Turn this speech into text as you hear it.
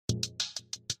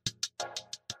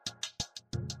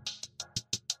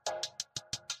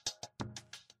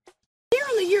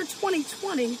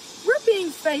2020, we're being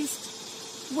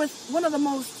faced with one of the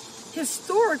most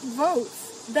historic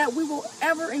votes that we will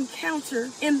ever encounter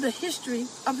in the history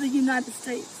of the United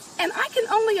States. And I can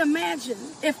only imagine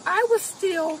if I was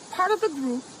still part of the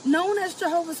group known as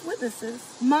Jehovah's Witnesses,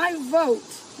 my vote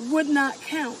would not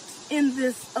count in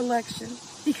this election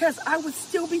because I would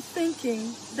still be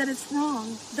thinking that it's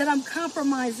wrong, that I'm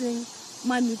compromising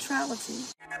my neutrality.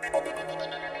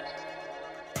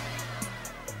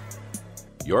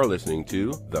 You're listening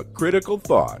to The Critical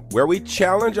Thought, where we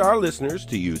challenge our listeners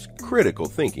to use critical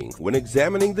thinking when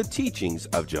examining the teachings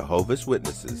of Jehovah's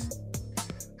Witnesses.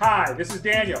 Hi, this is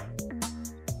Daniel.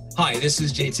 Hi, this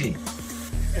is JT.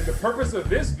 And the purpose of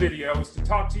this video is to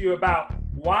talk to you about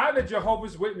why the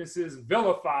Jehovah's Witnesses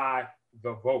vilify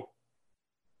the vote.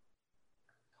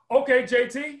 Okay,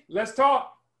 JT, let's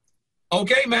talk.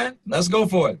 Okay, man, let's go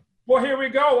for it. Well, here we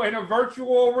go in a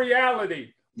virtual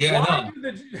reality. Yeah,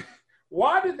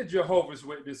 Why did the Jehovah's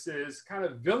Witnesses kind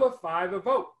of vilify the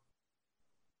vote?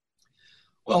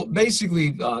 Well,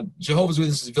 basically, Jehovah's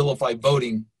Witnesses vilify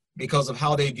voting because of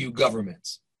how they view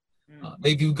governments.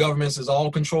 They view governments as all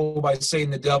controlled by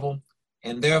Satan the devil,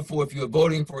 and therefore, if you're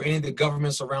voting for any of the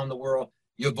governments around the world,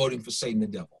 you're voting for Satan the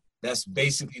devil. That's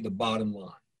basically the bottom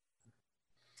line.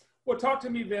 Well, talk to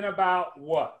me then about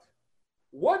what?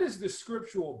 What is the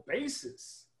scriptural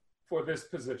basis for this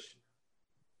position?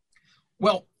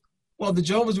 Well, the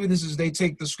Jehovah's Witnesses, they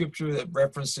take the scripture that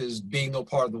references being no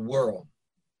part of the world.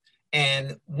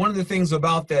 And one of the things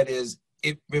about that is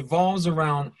it revolves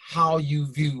around how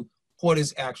you view what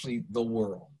is actually the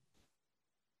world.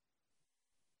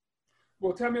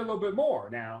 Well, tell me a little bit more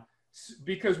now,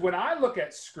 because when I look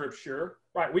at scripture,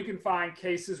 right, we can find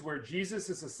cases where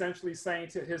Jesus is essentially saying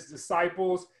to his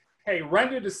disciples, hey,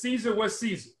 render to Caesar what's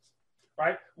Caesar's,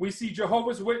 right? We see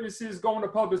Jehovah's Witnesses going to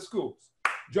public schools.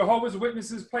 Jehovah's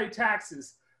Witnesses pay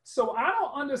taxes. So I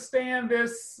don't understand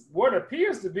this, what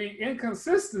appears to be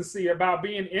inconsistency about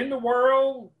being in the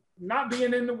world, not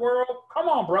being in the world. Come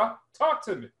on, bro, talk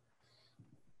to me.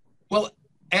 Well,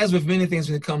 as with many things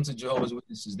when it comes to Jehovah's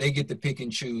Witnesses, they get to pick and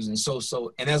choose.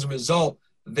 And as a result,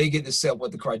 they get to set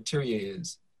what the criteria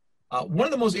is. One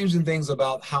of the most interesting things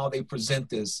about how they present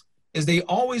this is they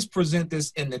always present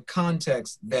this in the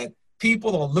context that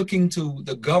people are looking to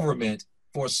the government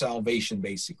for salvation,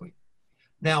 basically.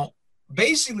 Now,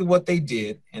 basically what they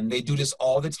did, and they do this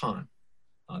all the time,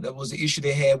 that was the issue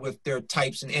they had with their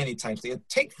types and antitypes. They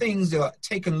take things that are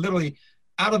taken literally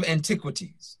out of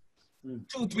antiquities,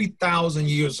 2,000-3,000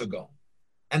 years ago,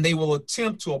 and they will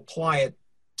attempt to apply it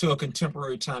to a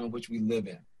contemporary time in which we live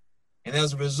in. And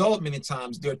as a result, many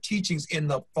times, their teachings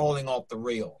end up falling off the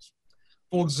rails.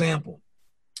 For example,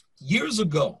 years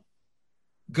ago,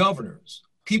 governors,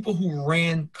 people who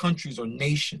ran countries or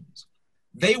nations,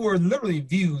 they were literally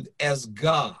viewed as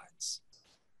gods,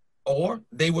 or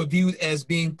they were viewed as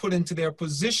being put into their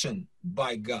position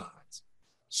by gods.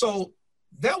 So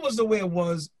that was the way it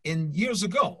was in years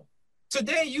ago.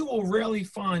 Today, you will rarely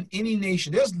find any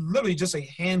nation. There's literally just a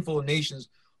handful of nations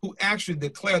who actually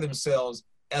declare themselves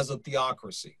as a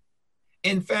theocracy.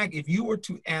 In fact, if you were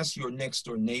to ask your next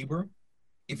door neighbor,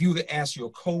 if you were to ask your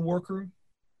coworker,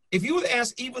 if you were to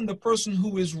ask even the person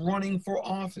who is running for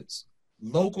office,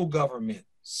 local government,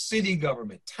 city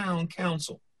government, town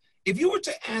council, if you were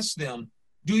to ask them,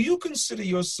 do you consider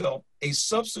yourself a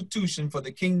substitution for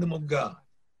the kingdom of God?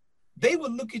 They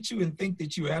would look at you and think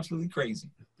that you're absolutely crazy.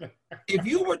 If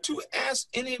you were to ask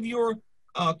any of your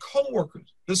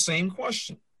coworkers the same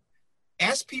question,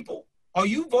 ask people, are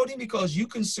you voting because you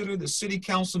consider the city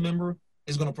council member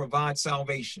is going to provide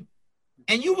salvation?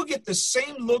 And you will get the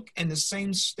same look and the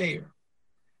same stare.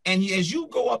 And as you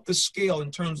go up the scale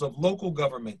in terms of local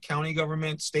government, county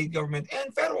government, state government,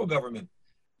 and federal government,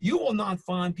 you will not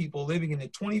find people living in the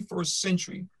 21st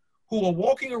century who are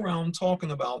walking around talking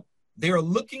about they're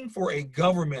looking for a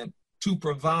government to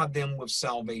provide them with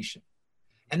salvation.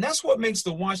 And that's what makes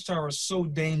the Watchtower so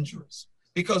dangerous,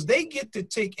 because they get to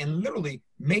take and literally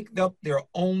make up their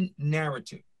own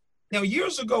narrative. Now,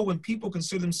 years ago, when people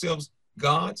consider themselves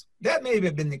gods, that may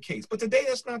have been the case, but today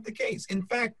that's not the case. In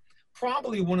fact,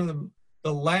 probably one of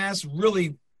the last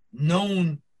really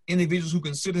known individuals who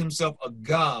considered himself a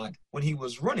god when he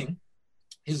was running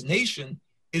his nation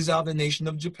is out of the nation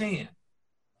of Japan.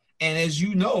 And as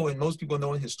you know, and most people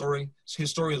know, and historians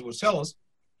will tell us,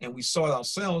 and we saw it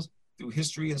ourselves through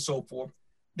history and so forth,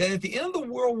 that at the end of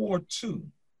World War II,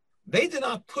 they did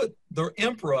not put the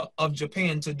emperor of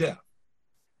Japan to death.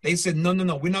 They said, no,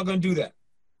 we're not going to do that,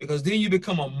 because then you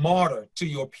become a martyr to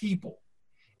your people.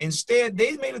 Instead,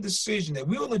 they made a decision that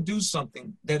we're going to do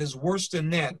something that is worse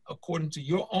than that, according to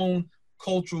your own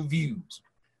cultural views.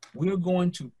 we're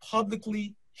going to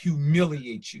publicly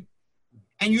humiliate you.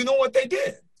 And you know what they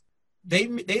did? They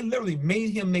literally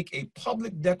made him make a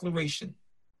public declaration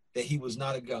that he was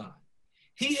not a god.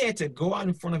 He had to go out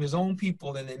in front of his own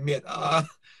people and admit,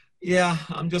 yeah,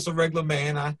 I'm just a regular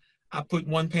man. I put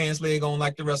one pants leg on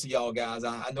like the rest of y'all guys.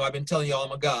 I know I've been telling y'all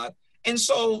I'm a god. And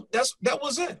so that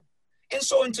was it. And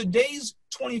so in today's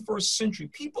 21st century,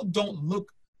 people don't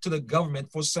look to the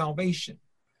government for salvation.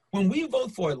 When we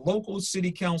vote for a local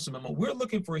city council member, we're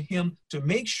looking for him to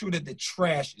make sure that the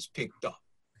trash is picked up.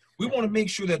 We want to make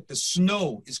sure that the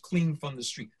snow is cleaned from the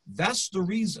street. That's the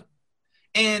reason.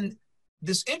 And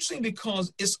this is interesting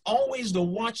because it's always the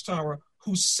watchtower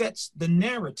who sets the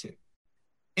narrative.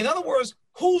 In other words,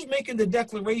 who's making the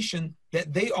declaration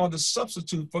that they are the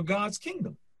substitute for God's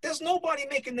kingdom? There's nobody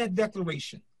making that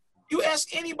declaration. You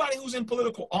ask anybody who's in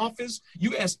political office,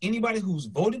 you ask anybody who's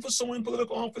voting for someone in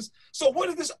political office. So where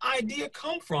did this idea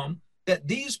come from that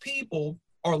these people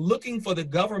are looking for the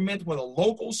government, whether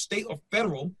local, state, or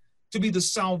federal, to be the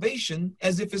salvation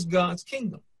as if it's God's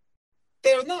kingdom?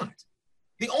 They're not.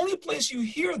 The only place you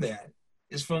hear that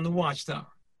is from the watchtower.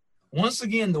 Once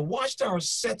again, the watchtower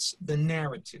sets the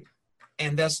narrative,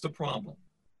 and that's the problem.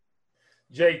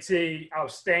 JT,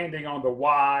 outstanding on the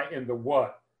why and the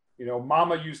what. You know,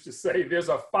 Mama used to say there's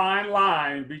a fine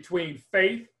line between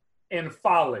faith and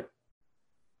folly.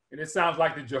 And it sounds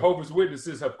like the Jehovah's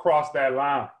Witnesses have crossed that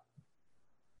line.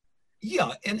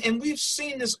 Yeah, and we've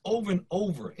seen this over and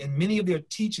over in many of their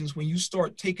teachings. When you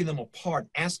start taking them apart,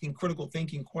 asking critical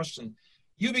thinking questions,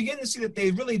 you begin to see that they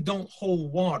really don't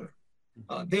hold water.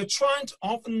 They're trying to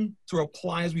often to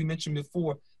apply, as we mentioned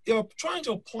before, they're trying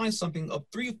to apply something of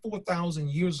 3,000 or 4,000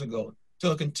 years ago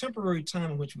to a contemporary time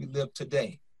in which we live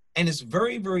today. And it's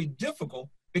very, very difficult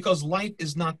because life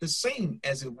is not the same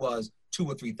as it was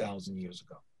 2,000 or 3,000 years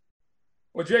ago.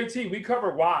 Well, JT, we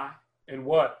covered why and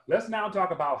what. Let's now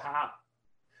talk about how.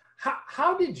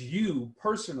 How did you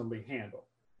personally handle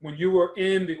when you were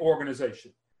in the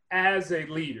organization as a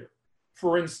leader?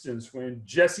 For instance, when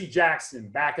Jesse Jackson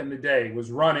back in the day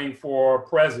was running for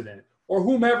president or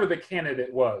whomever the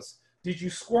candidate was, did you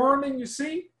squirm in your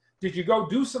seat? Did you go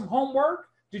do some homework?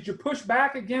 Did you push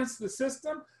back against the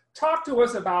system? Talk to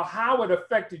us about how it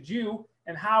affected you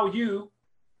and how you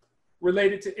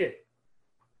related to it.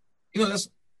 You know,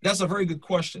 that's a very good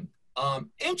question.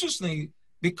 Interestingly,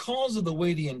 because of the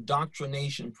way the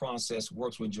indoctrination process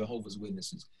works with Jehovah's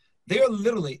Witnesses, they're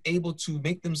literally able to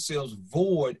make themselves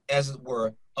void, as it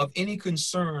were, of any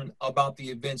concern about the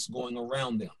events going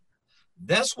around them.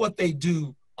 That's what they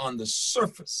do on the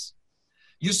surface.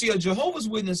 You see, a Jehovah's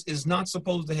Witness is not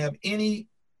supposed to have any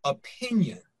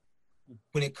opinion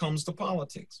when it comes to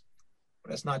politics.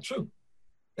 But that's not true.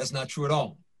 That's not true at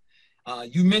all.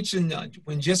 You mentioned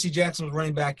when Jesse Jackson was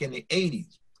running back in the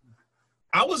 80s.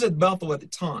 I was at Bethel at the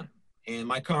time, and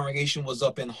my congregation was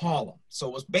up in Harlem. So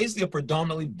it was basically a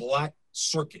predominantly Black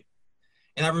circuit.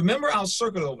 And I remember our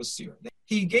circuit overseer,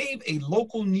 he gave a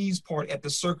local needs part at the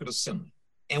circuit assembly.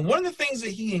 And one of the things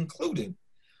that he included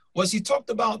was he talked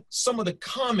about some of the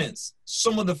comments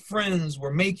some of the friends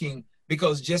were making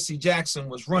because Jesse Jackson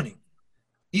was running.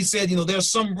 He said, you know,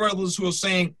 there's some brothers who are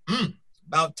saying,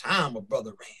 about time a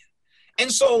brother ran.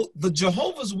 And so the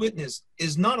Jehovah's Witness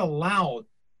is not allowed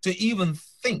to even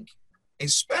think,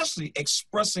 especially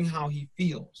expressing how he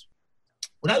feels.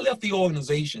 When I left the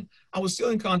organization, I was still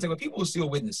in contact with people who were still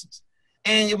witnesses.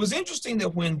 And it was interesting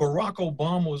that when Barack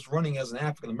Obama was running as an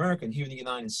African-American here in the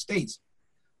United States,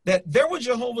 that there were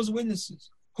Jehovah's Witnesses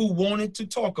who wanted to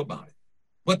talk about it,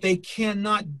 but they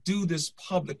cannot do this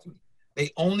publicly.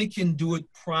 They only can do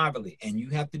it privately, and you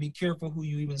have to be careful who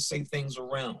you even say things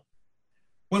around.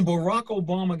 When Barack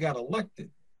Obama got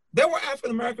elected, there were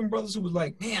African-American brothers who was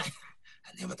like, man,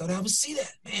 I never thought I would see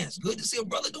that. Man, it's good to see a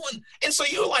brother doing. And so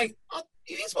you're like, oh,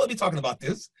 you ain't supposed to be talking about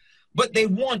this, but they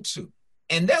want to.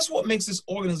 And that's what makes this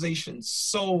organization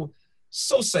so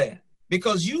sad,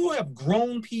 because you have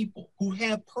grown people who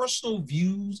have personal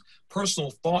views,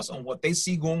 personal thoughts on what they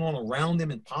see going on around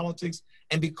them in politics.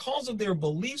 And because of their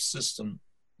belief system,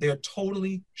 they're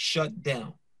totally shut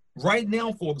down. Right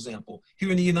now, for example,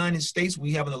 here in the United States,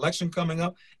 we have an election coming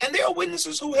up, and there are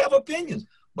witnesses who have opinions,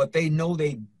 but they know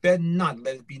they better not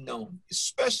let it be known,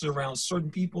 especially around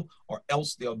certain people, or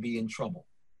else they'll be in trouble.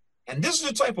 And this is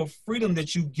the type of freedom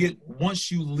that you get once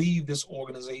you leave this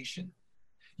organization.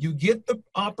 You get the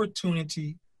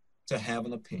opportunity to have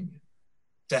an opinion,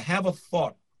 to have a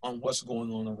thought on what's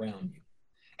going on around you.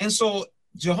 And so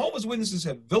Jehovah's Witnesses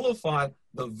have vilified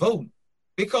the vote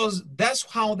because that's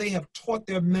how they have taught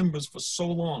their members for so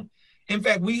long. In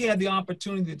fact, we had the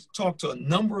opportunity to talk to a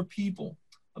number of people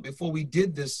before we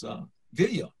did this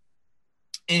video.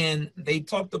 And they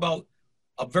talked about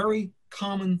a very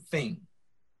common thing.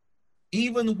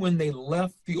 Even when they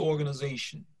left the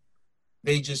organization,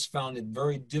 they just found it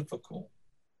very difficult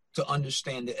to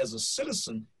understand that as a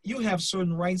citizen, you have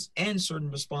certain rights and certain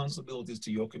responsibilities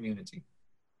to your community.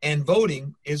 And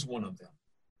voting is one of them.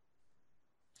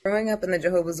 Growing up in the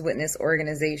Jehovah's Witness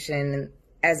organization,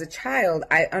 as a child,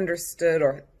 I understood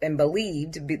and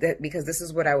believed because this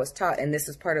is what I was taught and this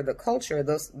is part of the culture,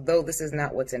 though this is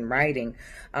not what's in writing.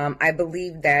 I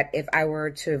believed that if I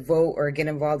were to vote or get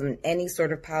involved in any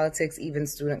sort of politics, even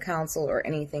student council or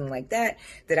anything like that,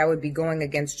 that I would be going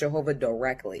against Jehovah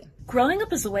directly. Growing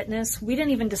up as a witness, we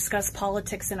didn't even discuss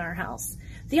politics in our house.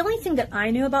 The only thing that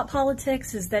I knew about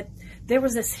politics is that there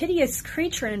was this hideous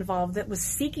creature involved that was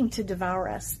seeking to devour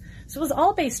us. So it was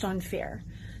all based on fear.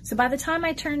 So by the time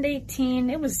I turned 18,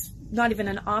 it was not even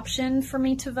an option for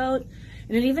me to vote.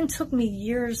 And it even took me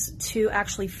years to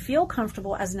actually feel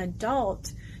comfortable as an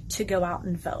adult to go out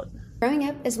and vote. Growing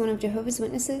up as one of Jehovah's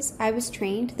Witnesses, I was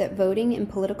trained that voting in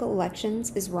political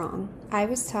elections is wrong. I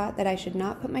was taught that I should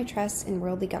not put my trust in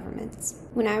worldly governments.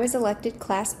 When I was elected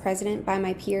class president by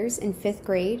my peers in 5th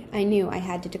grade, I knew I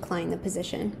had to decline the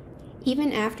position.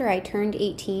 Even after I turned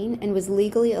 18 and was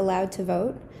legally allowed to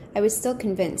vote, I was still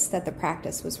convinced that the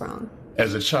practice was wrong.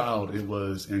 As a child, it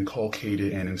was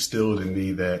inculcated and instilled in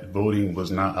me that voting was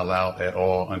not allowed at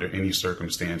all under any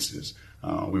circumstances.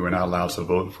 We were not allowed to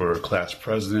vote for class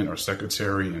president or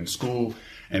secretary in school,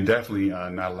 and definitely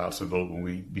not allowed to vote when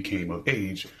we became of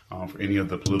age for any of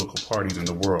the political parties in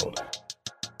the world.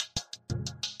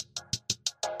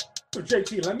 So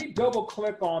JT, let me double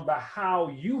click on the how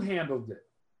you handled it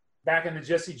back in the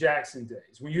Jesse Jackson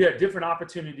days when you had different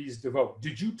opportunities to vote.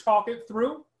 Did you talk it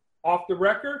through off the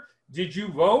record? Did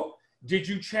you vote? Did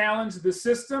you challenge the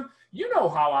system? You know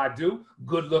how I do,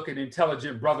 good-looking,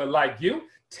 intelligent brother like you.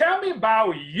 Tell me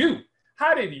about you.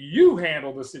 How did you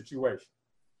handle the situation?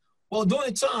 Well,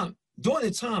 during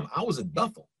the time, I was at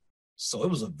Bethel. So it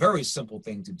was a very simple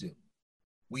thing to do.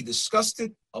 We discussed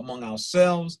it among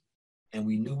ourselves, and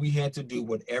we knew we had to do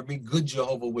what every good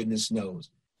Jehovah's Witness knows.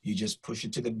 You just push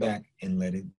it to the back and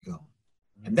let it go.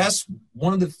 And that's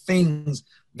one of the things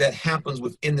that happens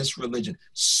within this religion.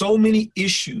 So many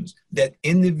issues that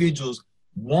individuals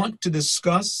want to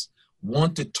discuss,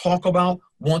 want to talk about,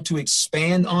 want to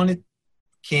expand on it,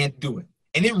 can't do it.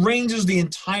 And it ranges the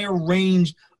entire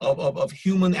range of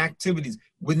human activities.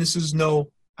 Witnesses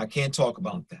know, I can't talk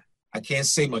about that. I can't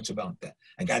say much about that.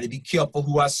 I got to be careful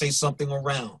who I say something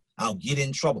around. I'll get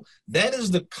in trouble. That is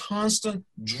the constant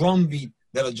drumbeat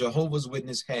that a Jehovah's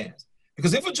Witness has.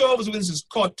 Because if a Jehovah's Witness is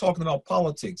caught talking about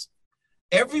politics,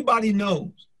 everybody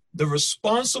knows the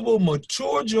responsible,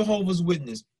 mature Jehovah's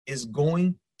Witness is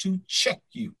going to check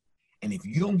you. And if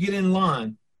you don't get in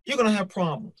line, you're going to have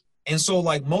problems. And so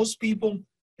like most people,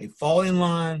 they fall in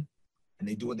line and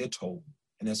they do what they're told.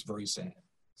 And that's very sad.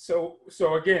 So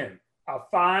again, a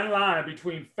fine line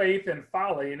between faith and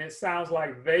folly, and it sounds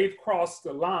like they've crossed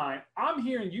the line. I'm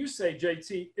hearing you say,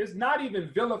 JT, it's not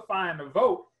even vilifying the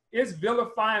vote, it's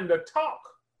vilifying the talk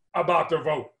about the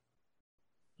vote.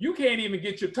 You can't even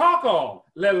get your talk on,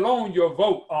 let alone your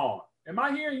vote on. Am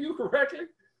I hearing you correctly?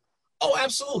 Oh,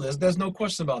 absolutely. There's no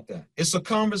question about that. It's a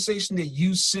conversation that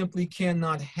you simply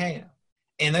cannot have.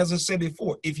 And as I said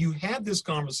before, if you have this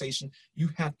conversation, you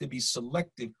have to be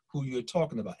selective who you're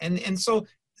talking about. And so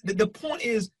the point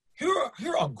is,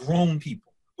 here are grown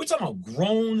people. We're talking about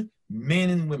grown men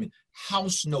and women,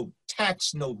 house note,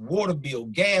 tax note, water bill,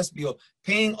 gas bill,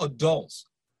 paying adults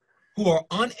who are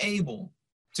unable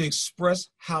to express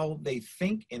how they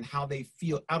think and how they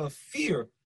feel out of fear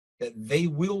that they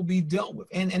will be dealt with.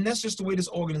 And that's just the way this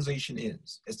organization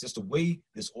is. It's just the way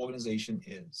this organization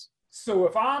is. So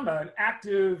if I'm an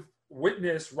active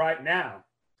witness right now,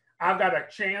 I've got a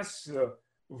chance to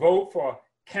vote for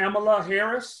Kamala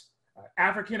Harris, an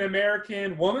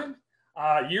African-American woman.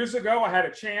 Years ago, I had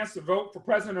a chance to vote for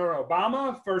President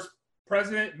Obama, first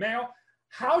president male.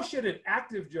 How should an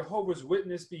active Jehovah's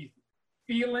Witness be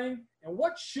feeling, and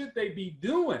what should they be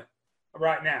doing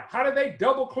right now? How do they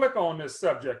double click on this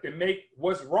subject and make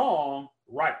what's wrong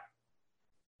right?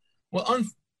 Well,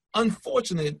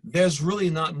 unfortunately, there's really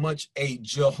not much a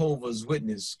Jehovah's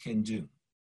Witness can do.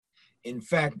 In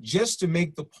fact, just to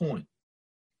make the point,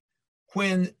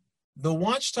 when the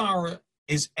Watchtower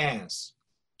is asked,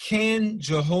 can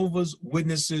Jehovah's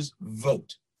Witnesses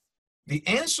vote? The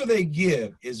answer they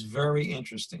give is very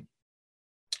interesting.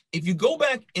 If you go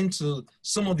back into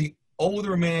some of the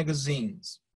older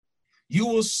magazines, you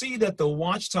will see that the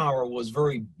Watchtower was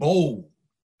very bold.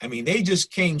 I mean, they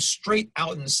just came straight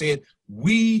out and said,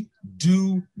 we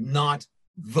do not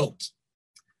vote.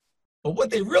 But what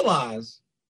they realized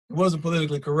It wasn't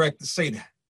politically correct to say that.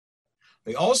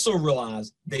 They also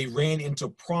realized they ran into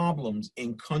problems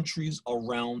in countries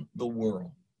around the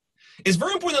world. It's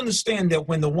very important to understand that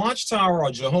when the Watchtower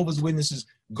or Jehovah's Witnesses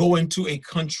go into a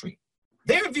country,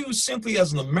 they're viewed simply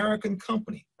as an American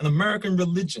company, an American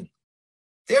religion.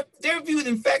 They're viewed,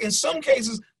 in fact, in some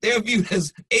cases, they're viewed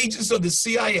as agents of the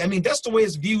CIA. I mean, that's the way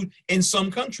it's viewed in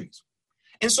some countries.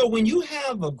 And so when you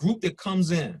have a group that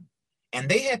comes in and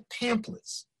they have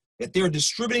pamphlets that they're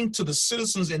distributing to the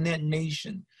citizens in that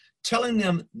nation, telling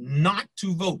them not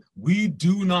to vote, we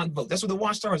do not vote. That's what the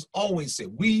Watchtower has always said,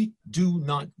 we do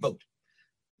not vote.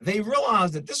 They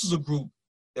realized that this is a group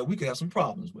that we could have some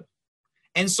problems with.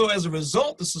 And so as a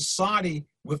result, the society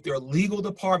with their legal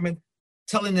department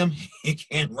telling them, you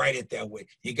can't write it that way.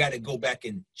 You got to go back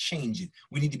and change it.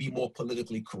 We need to be more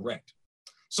politically correct.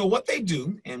 So what they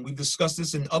do, and we've discussed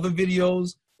this in other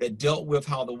videos that dealt with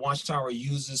how the Watchtower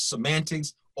uses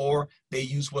semantics, or they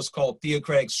use what's called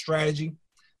theocratic strategy.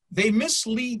 They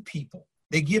mislead people.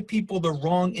 They give people the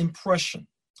wrong impression.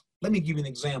 Let me give you an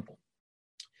example.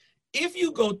 If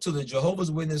you go to the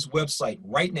Jehovah's Witness website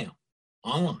right now,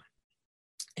 online,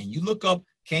 and you look up,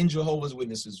 can Jehovah's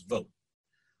Witnesses vote?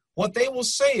 What they will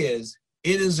say is,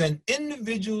 it is an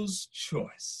individual's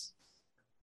choice.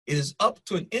 It is up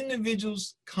to an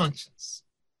individual's conscience.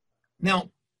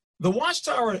 Now, the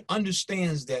Watchtower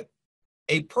understands that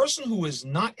a person who is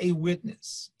not a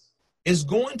witness is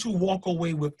going to walk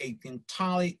away with an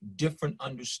entirely different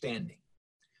understanding.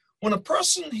 When a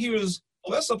person hears,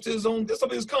 oh, that's up to his own, that's up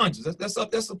to his conscience,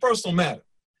 that's a personal matter.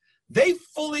 They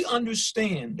fully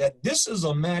understand that this is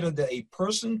a matter that a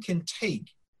person can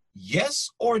take, yes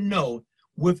or no,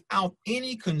 without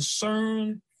any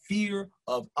concern, fear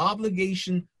of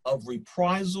obligation, of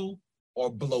reprisal,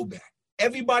 or blowback.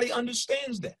 Everybody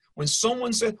understands that. When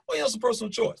someone says, oh, yeah, it's a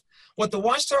personal choice. What the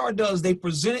Watchtower does, they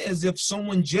present it as if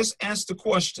someone just asked the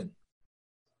question,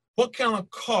 what kind of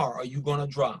car are you going to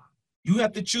drive? You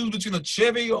have to choose between a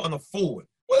Chevy or a Ford.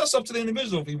 Well, that's up to the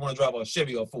individual if you want to drive a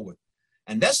Chevy or a Ford.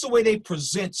 And that's the way they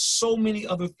present so many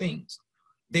other things.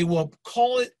 They will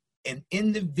call it an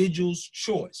individual's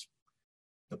choice.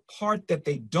 The part that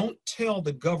they don't tell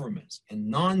the governments and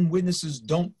non-witnesses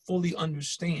don't fully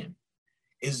understand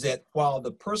is that while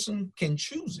the person can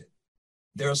choose it,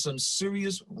 there are some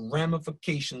serious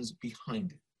ramifications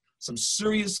behind it, some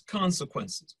serious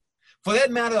consequences. For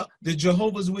that matter, the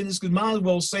Jehovah's Witness could might as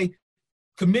well say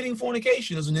committing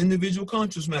fornication is an individual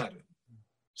conscience matter.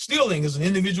 Stealing is an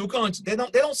individual conscience. They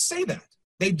don't say that.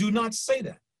 They do not say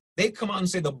that. They come out and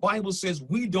say the Bible says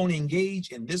we don't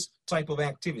engage in this type of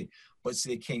activity. But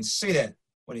see, they can't say that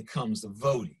when it comes to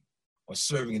voting or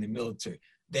serving in the military.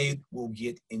 They will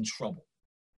get in trouble.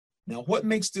 Now, what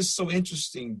makes this so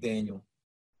interesting, Daniel,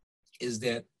 is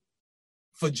that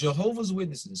for Jehovah's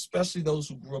Witnesses, especially those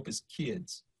who grew up as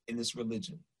kids in this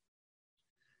religion,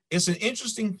 it's an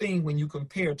interesting thing when you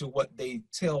compare to what they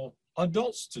tell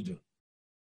adults to do,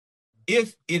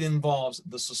 if it involves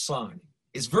the society.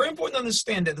 It's very important to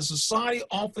understand that the society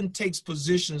often takes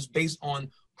positions based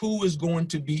on who is going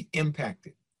to be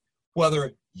impacted,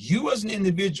 whether you as an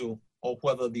individual or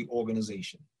whether the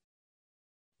organization.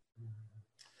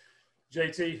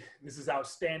 JT, this is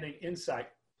outstanding insight,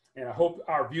 and I hope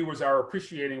our viewers are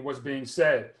appreciating what's being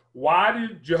said. Why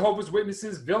do Jehovah's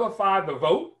Witnesses vilify the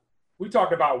vote? We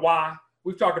talked about why.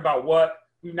 We've talked about what.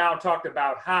 We've now talked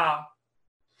about how.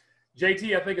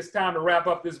 JT, I think it's time to wrap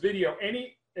up this video.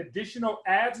 Any additional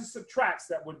adds and subtracts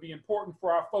that would be important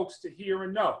for our folks to hear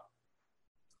and know?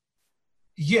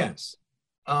 Yes.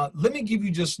 Let me give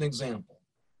you just an example.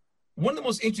 One of the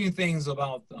most interesting things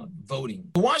about voting,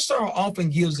 the Watchtower often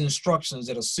gives instructions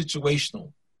that are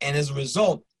situational, and as a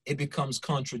result, it becomes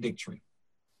contradictory.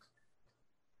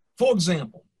 For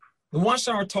example, the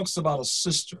Watchtower talks about a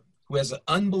sister who has an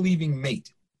unbelieving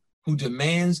mate who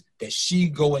demands that she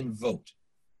go and vote.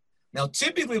 Now,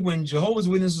 typically when Jehovah's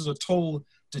Witnesses are told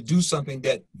to do something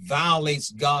that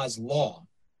violates God's law,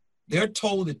 they're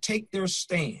told to take their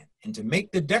stand and to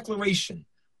make the declaration,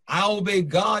 I obey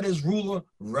God as ruler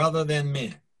rather than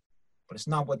men. But it's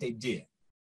not what they did.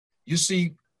 You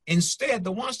see, instead,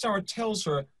 the Watchtower tells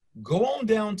her, go on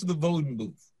down to the voting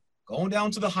booth, go on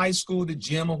down to the high school, the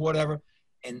gym or whatever,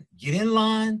 and get in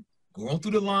line, go on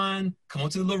through the line, come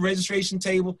onto the little registration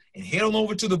table, and head on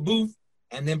over to the booth,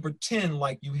 and then pretend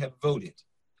like you have voted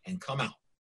and come out.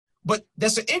 But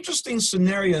that's an interesting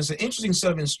scenario. It's an interesting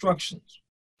set of instructions.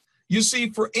 You see,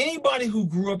 for anybody who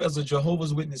grew up as a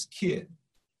Jehovah's Witness kid,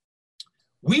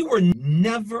 we were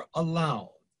never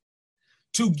allowed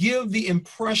to give the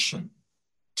impression,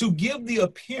 to give the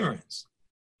appearance,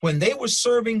 when they were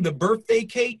serving the birthday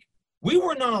cake We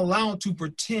were not allowed to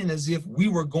pretend as if we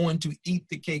were going to eat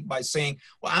the cake by saying,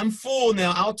 well, I'm full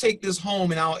now. I'll take this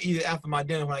home and I'll eat it after my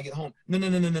dinner when I get home.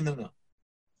 No.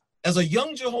 As a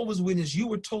young Jehovah's Witness, you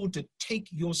were told to take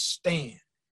your stand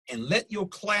and let your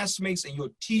classmates and your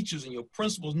teachers and your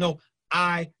principals know,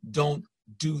 I don't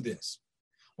do this.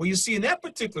 Well, you see, in that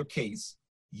particular case,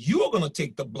 you are going to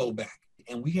take the blowback.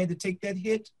 And we had to take that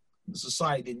hit. The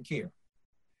society didn't care.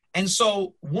 And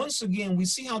so, once again, we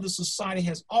see how the society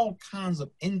has all kinds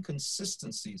of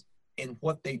inconsistencies in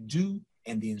what they do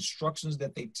and the instructions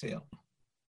that they tell.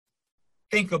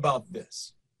 Think about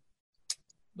this.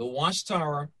 The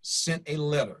Watchtower sent a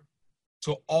letter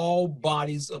to all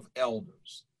bodies of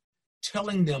elders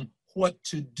telling them what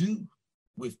to do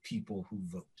with people who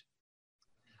vote.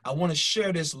 I want to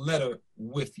share this letter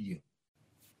with you.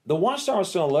 The Watchtower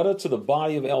sent a letter to the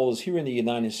body of elders here in the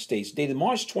United States, dated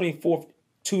March 24th,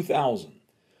 2000,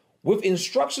 with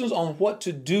instructions on what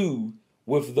to do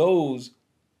with those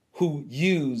who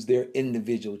use their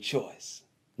individual choice.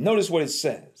 Notice what it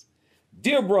says.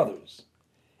 Dear brothers,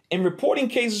 in reporting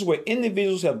cases where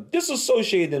individuals have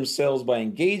disassociated themselves by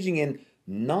engaging in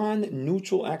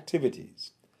non-neutral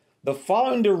activities, the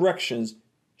following directions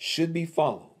should be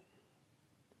followed.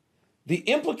 The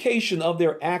implication of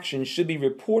their actions should be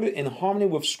reported in harmony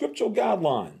with scriptural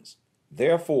guidelines.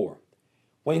 Therefore,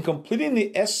 when completing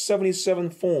the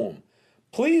S-77 form,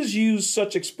 please use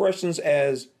such expressions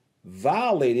as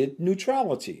violated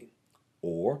neutrality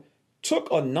or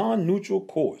took a non-neutral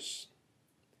course.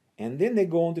 And then they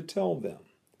go on to tell them,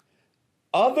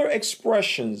 other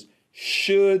expressions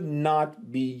should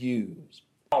not be used.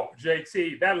 Oh,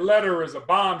 JT, that letter is a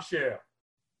bombshell.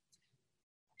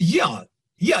 Yeah,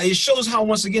 it shows how,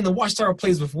 once again, the Watchtower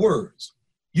plays with words.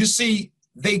 You see,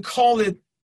 they call it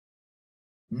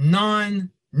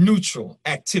non-neutral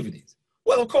activities.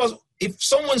 Well, of course, if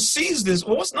someone sees this,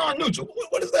 well, what's non-neutral?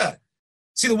 What is that?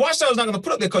 See, the Watchtower is not going to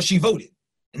put it there because she voted.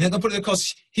 And they're going to put it there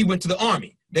because he went to the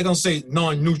army. They're going to say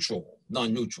non-neutral.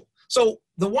 So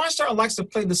the Watchtower likes to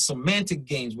play the semantic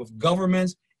games with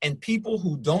governments and people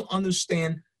who don't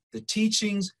understand the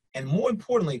teachings and, more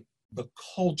importantly, the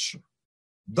culture.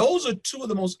 Those are two of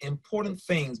the most important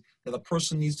things that a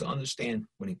person needs to understand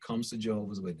when it comes to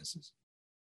Jehovah's Witnesses.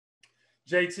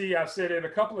 JT, I've said it a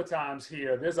couple of times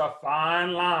here. There's a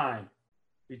fine line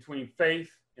between faith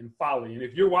and folly. And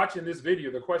if you're watching this video,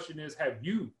 the question is, have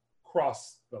you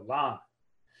crossed the line?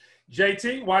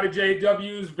 JT, why did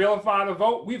JWs vilify the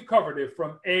vote? We've covered it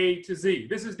from A to Z.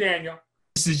 This is Daniel.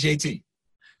 This is JT.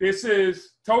 This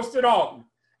is Toasted Alton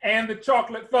and the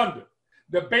Chocolate Thunder.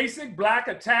 The Basic Black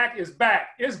Attack is back.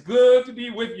 It's good to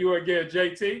be with you again,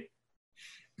 JT.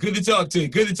 Good to talk to you.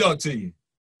 Good to talk to you.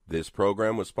 This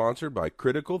program was sponsored by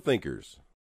Critical Thinkers.